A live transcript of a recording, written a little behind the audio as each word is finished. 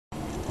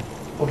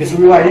Okay, so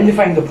we are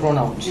identifying the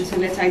pronouns. So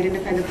let's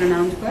identify the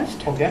pronouns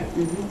first. Okay.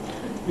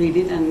 Read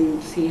it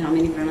and see how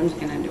many pronouns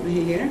can identify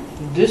here.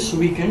 This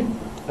weekend,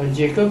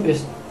 Jacob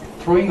is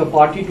throwing a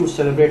party to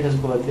celebrate his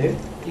birthday.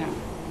 Yeah.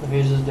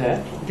 His is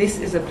there. This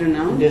is a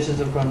pronoun. This is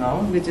a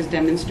pronoun. Which is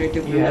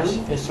demonstrative pronoun.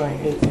 Yes,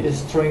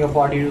 is throwing a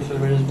party to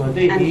celebrate his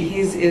birthday. And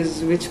his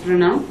is which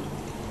pronoun?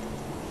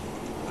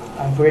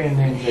 I'm forgetting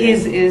the name.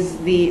 His is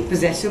the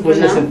possessive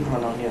pronoun. Possessive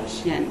pronoun,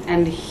 yes. Yeah,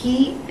 and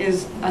he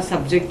is a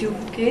subjective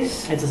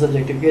case. It's a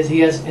subjective case. He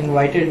has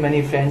invited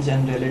many friends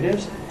and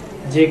relatives.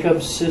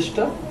 Jacob's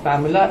sister,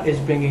 Pamela, is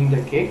bringing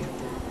the cake.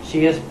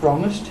 She has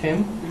promised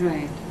him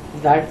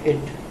that it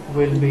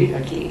will be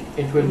a cake.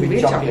 It will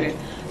be chocolate.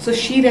 So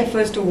she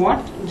refers to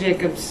what?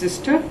 Jacob's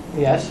sister.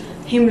 Yes.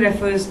 Him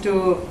refers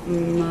to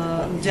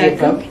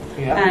Jacob.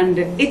 Yeah. And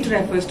it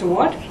refers to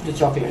what? The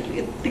chocolate.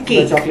 The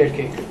cake. The chocolate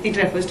cake. It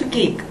refers to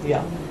cake.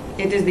 Yeah.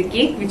 It is the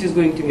cake which is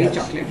going to be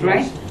chocolate,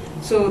 right?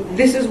 So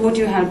this is what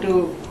you have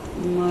to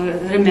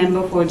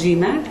remember for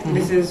GMAT.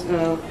 This is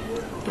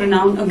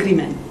pronoun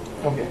agreement.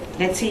 Okay.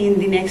 Let's see in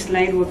the next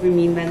slide what we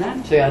mean by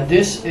that. So yeah,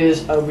 this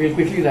is, we'll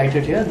quickly write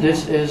it here.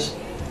 This is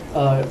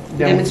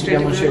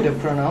demonstrative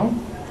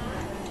pronoun.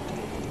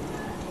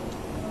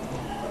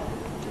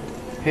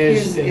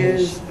 His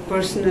is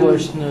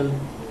personal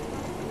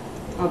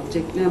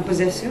object,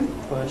 possessive.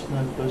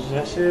 Personal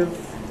possessive.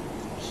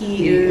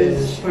 He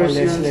is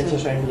personal. Let's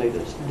just write it like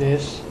this.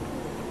 This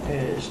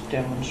is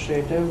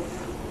demonstrative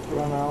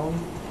pronoun.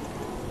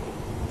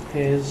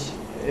 His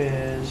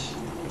is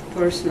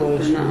personal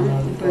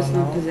pronoun.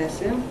 Personal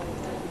possessive.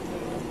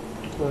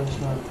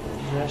 Personal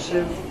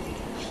possessive.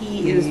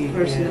 He is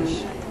personal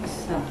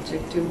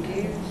subjective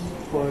case.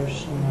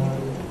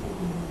 Personal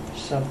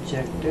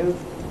subjective.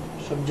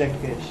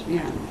 Subject case.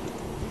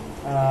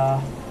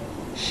 Yeah.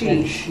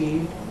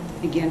 She.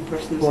 Again,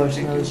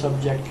 personal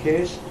subject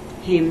case.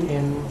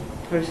 Him.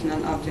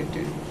 Personal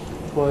objective.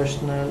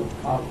 Personal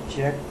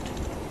object.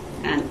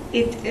 And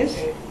it is.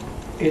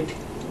 It.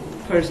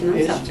 Personal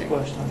is subject.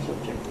 Personal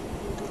subject.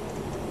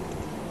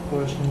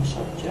 Personal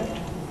subject.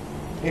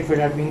 If it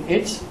had been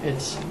it's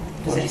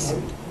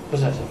possessive.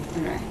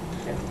 Possessive. Right.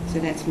 Okay. So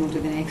let's move to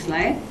the next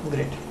slide.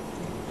 Great.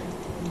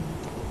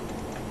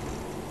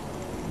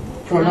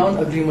 Pronoun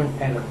agreement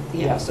error.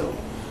 Yeah. So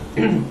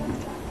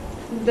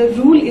the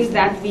rule is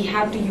that we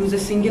have to use a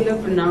singular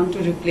pronoun to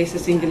replace a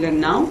singular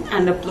noun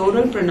and a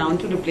plural pronoun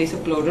to replace a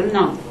plural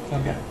noun.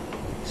 Okay.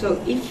 So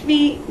if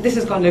this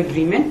is called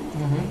agreement,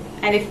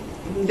 and if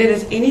there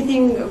is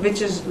anything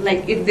which is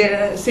like if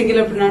the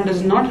singular pronoun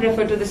does not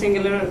refer to the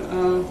singular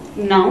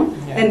noun,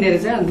 then there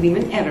is an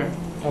agreement error.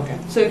 Okay.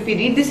 So if we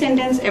read the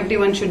sentence,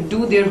 everyone should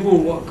do their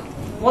homework.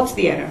 What's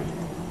the error?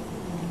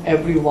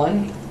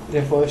 Everyone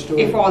refers to.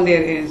 If all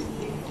there is.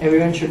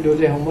 Everyone should do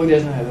their homework.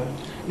 There's no error.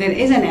 There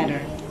is an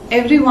error.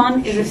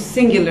 Everyone is a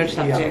singular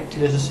subject. Yeah,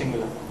 there's a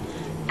singular.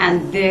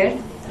 And there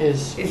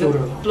is a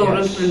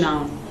plural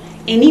pronoun.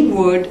 Any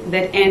word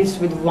that ends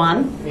with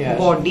one,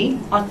 body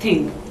or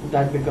thing.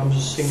 That becomes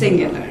a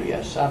singular.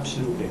 Yes,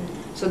 absolutely.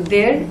 So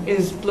there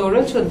is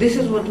plural. So this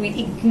is what we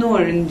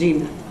ignore in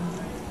GMAT.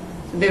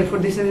 So therefore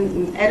this is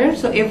an error.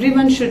 So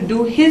everyone should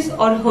do his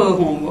or her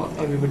homework.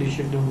 Everybody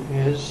should do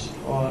his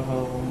or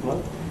her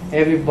homework.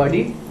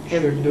 Everybody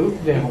should do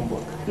their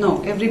homework.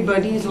 No,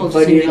 everybody is also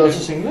singular. Is also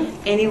singular?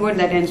 Any word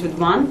that ends with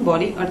one,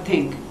 body or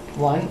thing.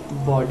 One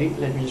body,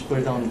 let me just put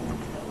it down.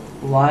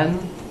 One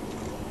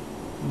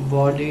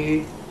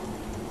body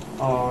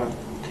or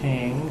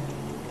thing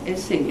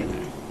is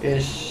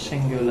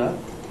singular.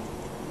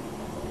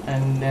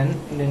 And then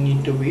they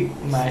need to be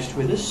matched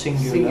with a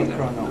singular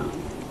pronoun.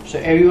 So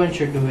everyone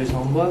should do his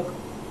homework.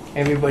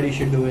 Everybody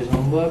should do his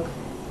homework.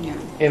 Yeah.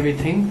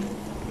 Everything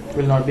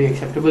will not be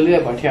acceptable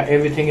there, but yeah,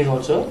 everything is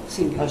also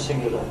a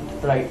singular.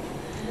 Right.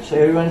 So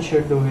everyone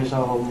should do his or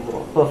her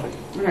homework. Perfect.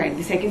 Right.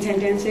 The second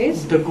sentence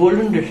is the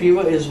golden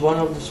retriever is one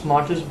of the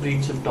smartest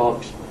breeds of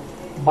dogs,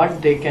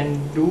 but they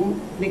cannot do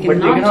your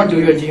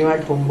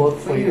GMAT homework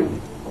for you.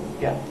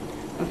 Yeah.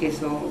 Okay.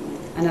 So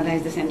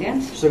analyze the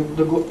sentence. So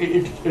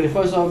it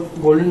refers to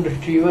golden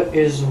retriever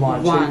is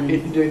one. So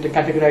the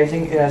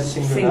categorizing as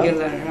singular.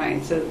 Singular,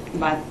 right? So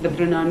but the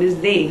pronoun is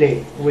they.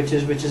 They, which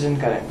is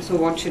incorrect. So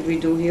what should we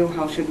do here?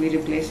 How should we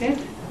replace it?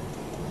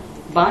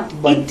 But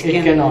it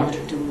cannot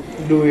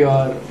do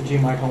your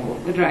GMAT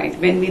homework. Right.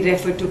 When we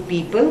refer to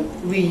people,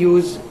 we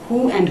use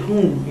who and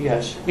whom.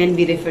 Yes. When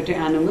we refer to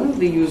animal,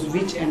 we use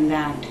which and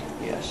that.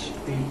 Yes.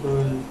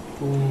 People,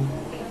 who,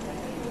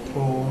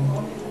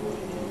 whom.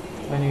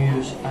 When you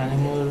use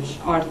animals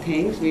or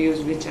things, we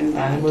use which and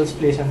that. Animals,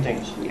 place and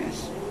things.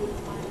 Yes.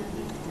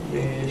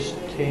 Place,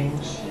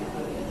 things.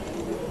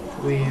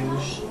 We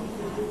use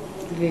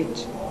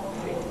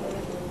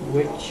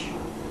which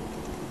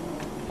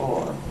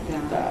or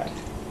that.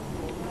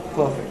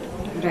 Perfect.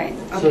 Right.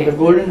 Okay. So the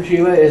golden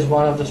retriever is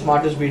one of the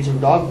smartest breeds of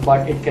dog,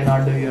 but it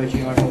cannot do your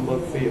GMAT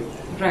homework for you.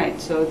 Right.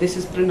 So this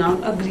is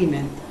pronoun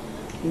agreement.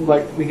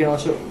 But we can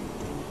also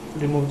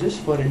remove this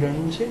for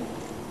redundancy.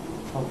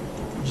 Okay.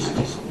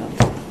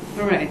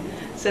 Alright,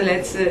 so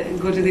let's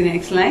go to the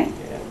next slide.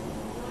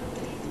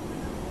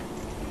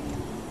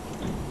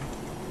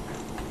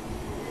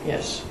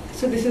 Yes.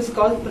 So this is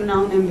called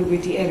pronoun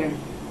ambiguity error.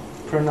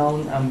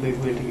 Pronoun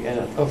ambiguity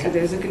error. Okay. So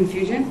there is a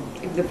confusion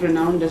if the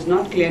pronoun does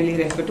not clearly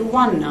refer to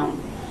one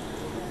noun.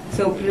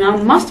 So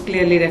pronoun must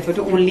clearly refer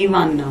to only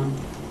one noun.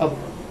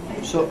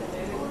 So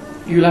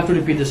you'll have to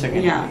repeat this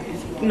again. Yeah.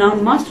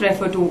 Noun must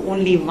refer to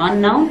only one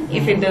noun.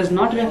 If it does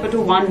not refer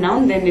to one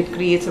noun, then it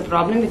creates a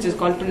problem which is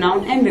called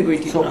pronoun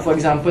ambiguity. So for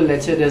example,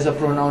 let's say there's a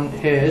pronoun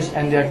his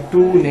and there are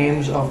two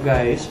names of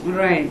guys.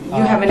 Right. You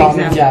have an Tom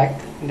example. and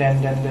Jack.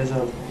 Then there's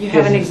a. You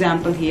have an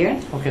example here.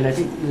 Okay, let's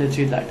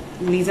read that.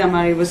 Lisa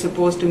Marie was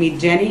supposed to meet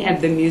Jenny at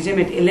the museum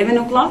at 11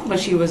 o'clock, but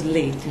she was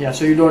late. Yeah,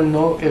 so you don't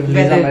know if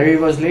Lisa Marie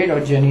was late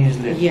or Jenny is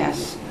late.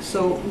 Yes.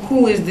 So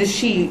who is this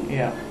she?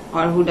 Yeah.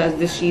 Or who does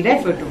this she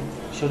refer to?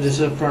 So this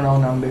is a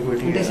pronoun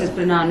ambiguity. This is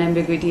pronoun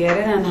ambiguity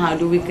error, and how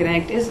do we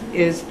correct is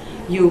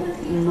you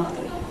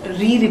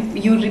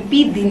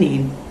repeat the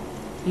name.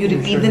 You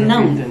repeat the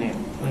noun. The name.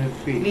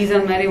 Repeat.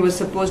 Lisa Mary was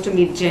supposed to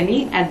meet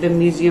Jenny at the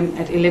museum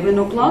at 11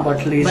 o'clock,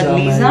 But Lisa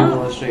Mary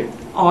was late.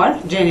 or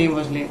Jenny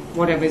was late,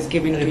 whatever is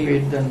given to you.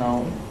 Repeat the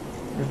noun.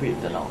 Repeat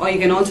the noun. Or you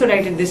can also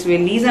write it this way: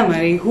 Lisa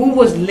Mary, who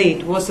was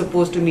late, was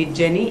supposed to meet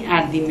Jenny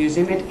at the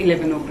museum at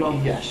 11 o'clock.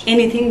 Yes.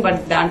 Anything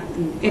but that,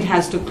 it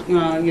has to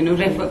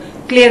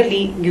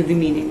clearly give the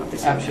meaning of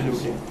this.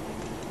 Absolutely.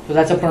 So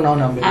that's a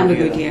pronoun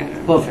ambiguity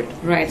error. Perfect.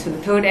 Right. So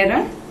the third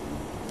error.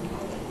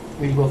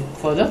 We'll go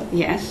further.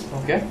 Yes.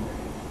 Okay.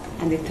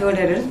 And the third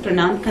error is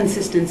pronoun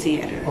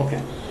consistency error.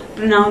 Okay.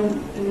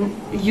 Pronoun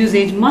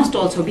usage must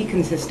also be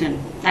consistent.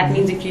 That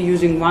means if you're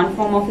using one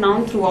form of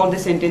noun throughout the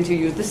sentence, you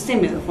use the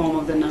similar form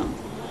of the noun.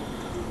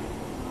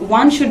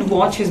 One should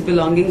watch his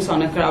belongings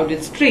on a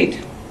crowded street.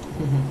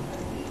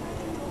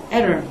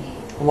 Error.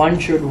 One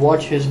should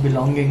watch his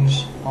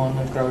belongings on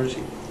a crowded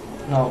street.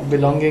 Now,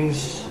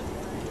 belongings.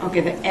 Okay,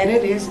 the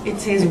error is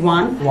it says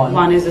one.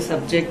 One is the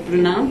subject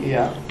pronoun.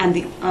 Yeah. And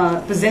the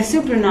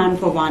possessive pronoun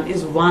for one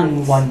is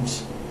ones.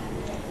 Ones.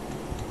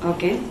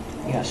 Okay.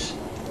 Yes.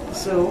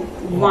 So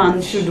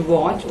one should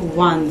watch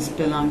one's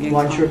belongings.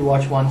 One should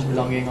watch one's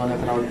belonging on a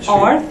crowded street.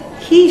 Or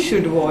he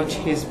should watch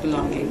his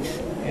belongings.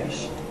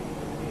 Yes.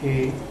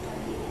 He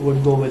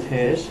would go with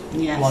his.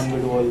 Yes. One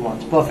would go with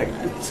one's.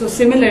 Perfect. So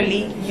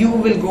similarly, you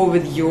will go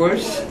with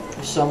yours.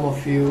 Some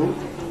of you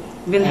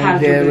Will have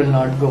to. They will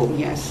not go.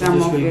 Yes. So Some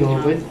this of will you go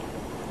will with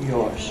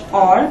yours.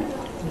 Or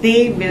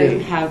they will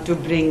have to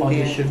bring Or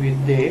their. this should be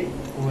they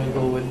will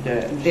go with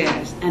theirs.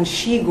 Theirs. And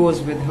she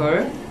goes with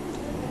her.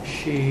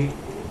 She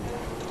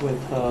with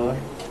her.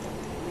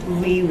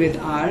 We with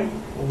our.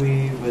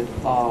 We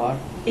with our.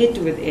 It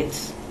with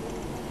its.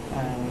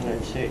 And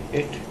let's say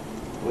it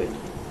with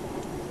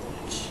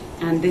its.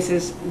 And this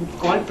is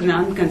called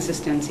pronoun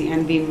consistency,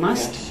 and we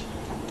must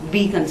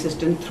be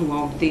consistent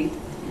throughout the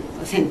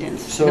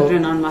sentence. So the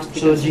pronoun must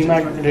be consistent.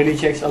 GMAT really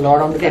checks a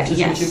lot on the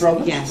consistency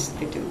problems? Yes,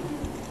 they do.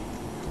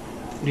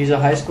 These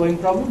are high scoring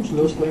problems,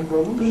 low scoring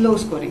problems? Low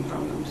scoring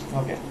problems.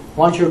 Okay.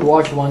 One should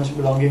watch one's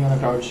belonging on a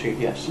crowded street.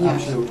 Yes,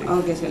 absolutely.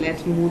 Okay, so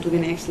let's move to the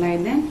next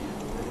slide then.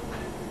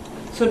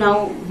 So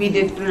now we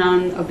did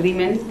pronoun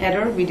agreement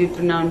error, we did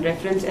pronoun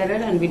reference error,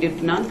 and we did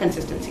pronoun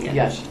consistency error.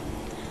 Yes.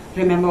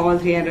 Remember all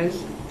three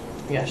errors?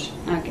 Yes.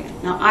 Okay.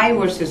 Now I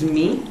versus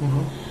me.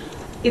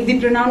 If the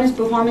pronoun is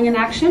performing an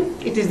action,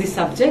 it is the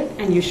subject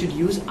and you should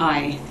use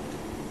I.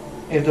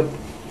 If the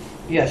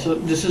so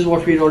this is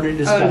what we already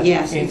discussed.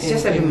 Yes, it's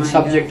just a reminder.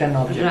 Subject and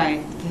object.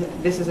 Right.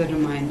 This is a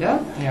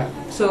reminder. Yeah.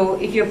 So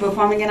if you're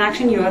performing an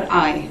action, you are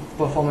I.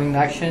 Performing an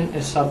action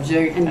is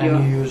subject and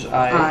you use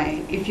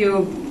I. If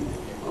you're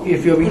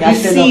being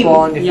acted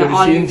upon, if you're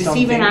receiving receive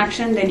something, an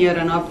action, then you're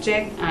an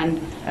object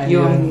and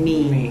you're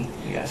me.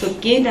 Yes. So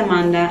Kate,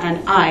 Amanda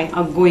and I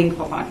are going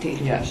for party.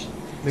 Yes.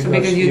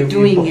 Because you're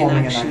doing an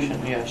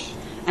action. Yes.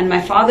 And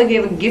my father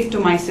gave a gift to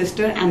my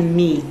sister and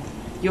me.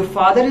 Your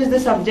father is the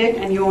subject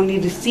and you're only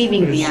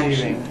receiving the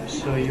action.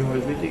 So you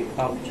will be the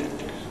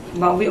object.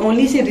 But we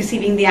only say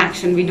receiving the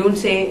action. We don't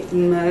say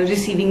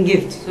receiving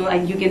gift. So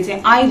you can say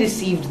I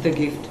received the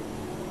gift.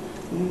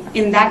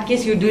 In that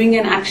case, you're doing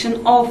an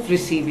action of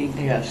receiving.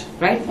 Yes.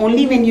 Right?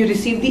 Only when you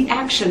receive the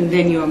action,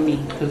 then you're me.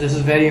 So this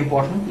is very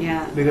important.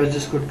 Yeah. Because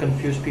this could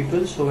confuse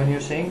people. So when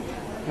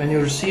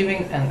you're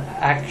receiving an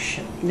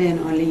action, then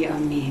only you're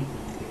me.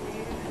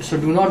 So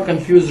do not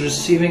confuse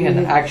receiving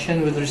an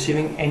action with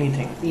receiving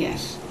anything.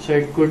 Yes. So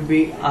it could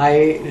be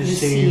I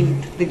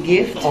received the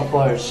gift, a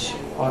purse,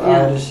 or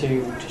I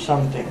received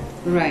something.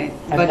 Right.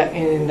 And but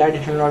in that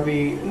it will not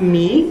be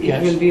me.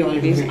 Yes, it will be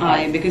always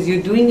I, because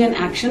you're doing an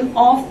action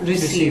of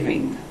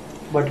receiving.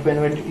 But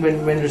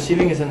when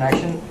receiving is an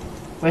action,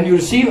 when you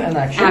receive an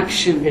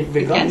action, it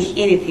becomes can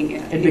be anything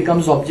else. It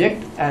becomes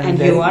object, and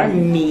then you are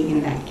me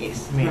in that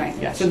case. Me, right.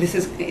 yes. So this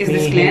is me,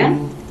 this clear?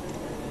 Him,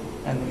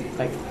 and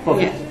like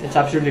perfect. Yeah. It's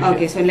absolutely clear.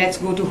 Okay. So let's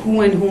go to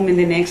who and whom in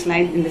the next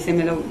slide in the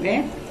similar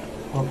way.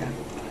 Okay.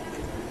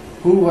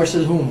 Who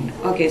versus whom?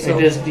 Okay. So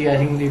it is I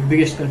think the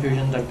biggest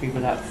confusion that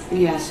people have.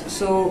 Yes.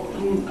 So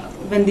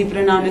when the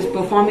pronoun is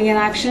performing an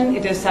action,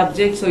 it is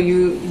subject. So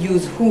you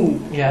use who.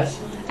 Yes.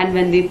 And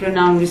when the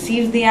pronoun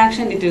receives the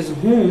action, it is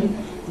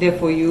whom.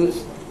 Therefore,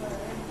 use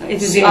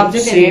It is the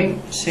object.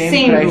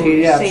 Same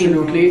criteria, rule,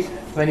 absolutely.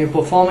 When you're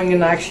performing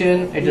an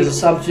action, it is a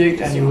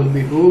subject, and you will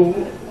be who.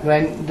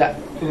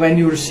 When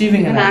you're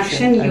receiving an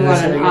action, you are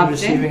an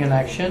object. Receiving an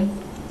action,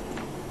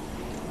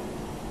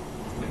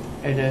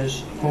 it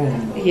is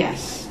whom.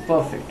 Yes.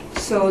 Perfect.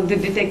 So the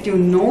detective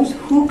knows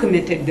who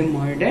committed the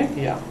murder.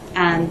 Yeah.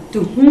 And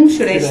to whom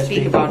should I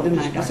speak about the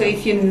matter? So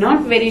if you're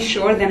not very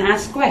sure, then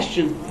ask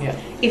question. Yeah.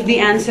 If the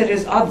answer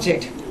is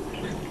object.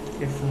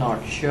 If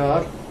not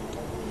sure,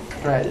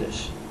 try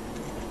this.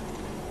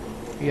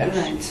 Yes.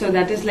 Right. So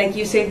that is like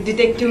you say,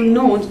 detective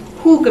knows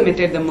who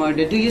committed the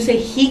murder. Do you say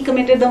he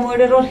committed the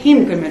murder or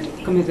him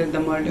committed the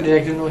murder?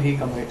 Detective know he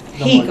committed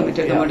the he murder.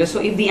 committed the murder.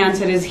 So if the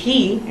answer is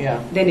he,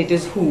 then it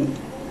is who.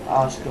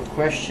 Ask a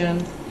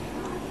question.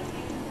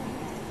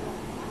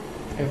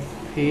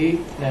 If he,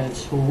 then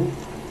it's who.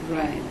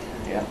 Right.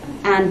 Yeah.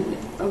 And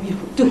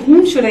to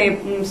whom should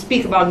I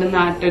speak about the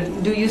matter?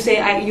 Do you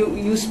say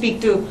you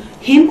speak to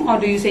him, or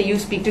do you say you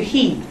speak to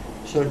he?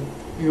 So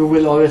you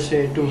will always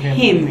say to him.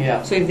 Him.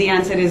 Yeah. So if the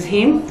answer is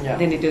him,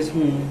 then it is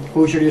whom.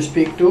 Who should you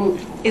speak to?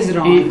 Is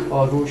wrong. He,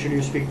 or who should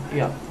you speak?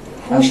 Yeah.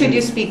 Who should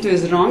you speak to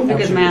is wrong,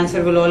 because my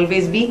answer will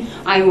always be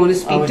I want to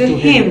speak to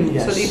him.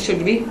 Yes. So it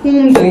should be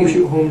whom do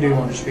you? Whom do you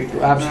want to speak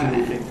to?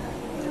 Absolutely. Right.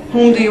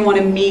 Whom do you want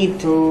to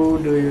meet? Who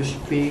do you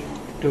speak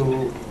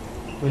to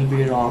will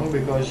be wrong,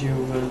 because you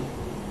will,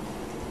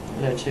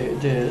 let's say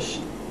this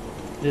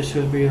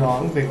will be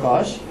wrong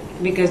because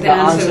the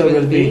answer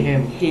will be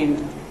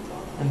him.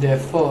 And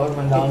therefore,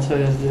 when the answer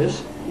is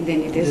this,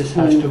 then it is this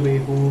whom. has to be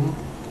whom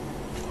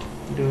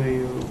do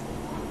you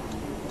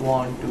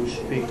want to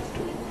speak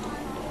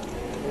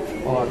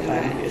to, or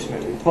and case may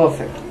be.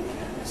 Perfect.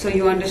 So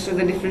you understood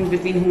the difference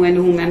between who and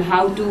whom, and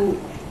how to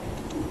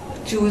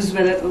choose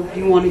whether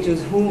you want to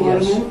choose who or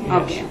whom.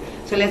 Yes. Okay.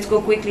 So let's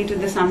go quickly to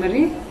the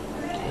summary.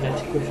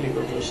 Let's quickly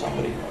go to the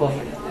summary.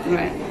 Perfect.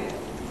 Right.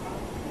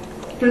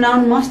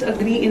 Pronoun must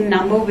agree in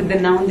number with the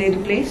noun they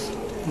replace.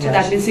 So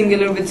that means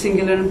singular with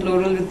singular and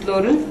plural with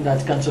plural.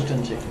 That's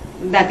consistency.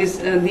 That is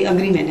the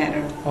agreement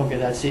error. Okay,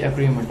 that's the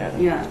agreement error.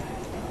 Yeah.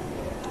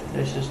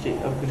 This is the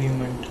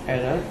agreement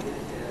error.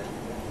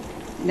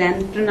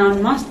 Then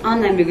pronoun must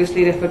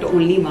unambiguously refer to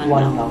only one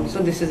noun. noun. So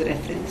this is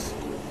reference.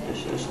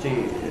 This is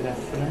the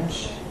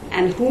reference.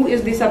 And who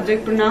is the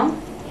subject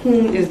pronoun?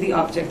 Whom is the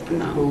object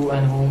pronoun? Who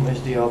and whom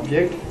is the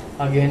object.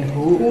 Again,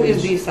 who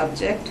is the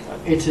subject?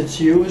 It's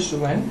used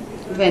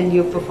when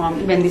you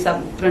perform, when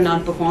the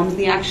pronoun performs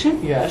the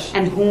action. Yes.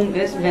 And whom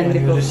is when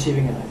you're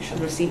receiving an action.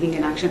 Receiving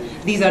an action.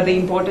 These are the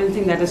important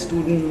things that a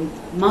student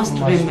must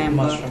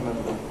remember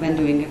when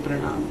doing a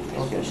pronoun.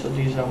 Okay, so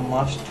these are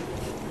must.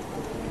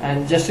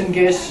 And just in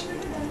case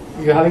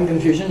you're having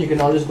confusion, you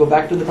can always go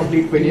back to the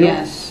complete video.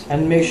 Yes.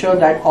 And make sure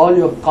that all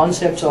your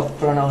concepts of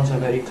pronouns are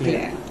very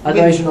clear.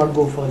 Otherwise, you not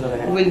go further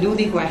ahead. We'll do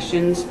the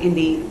questions in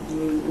the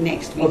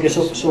next video. Okay,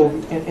 so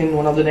in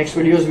one of the next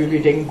videos, we'll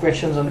be taking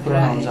questions on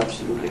pronouns. Right.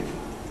 Absolutely.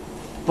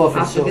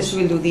 Perfect. After this,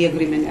 we'll do the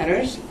agreement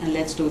errors, and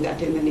let's do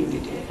that in the new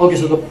video. Okay,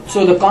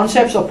 so the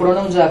concepts of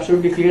pronouns are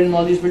absolutely clear in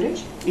all these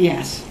videos?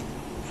 Yes.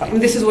 Fine.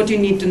 And this is what you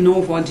need to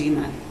know for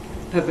GMAT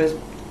purpose.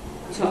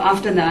 So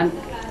after that,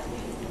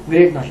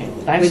 great,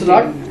 Nashin. Thanks a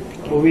lot.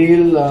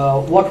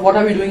 We'll what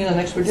are we doing in the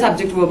next video?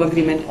 Subject verb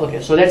agreement.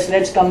 Okay, so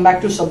let's come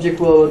back to subject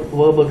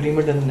verb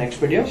agreement in the next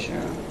video. Sure.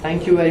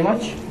 Thank you very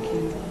much.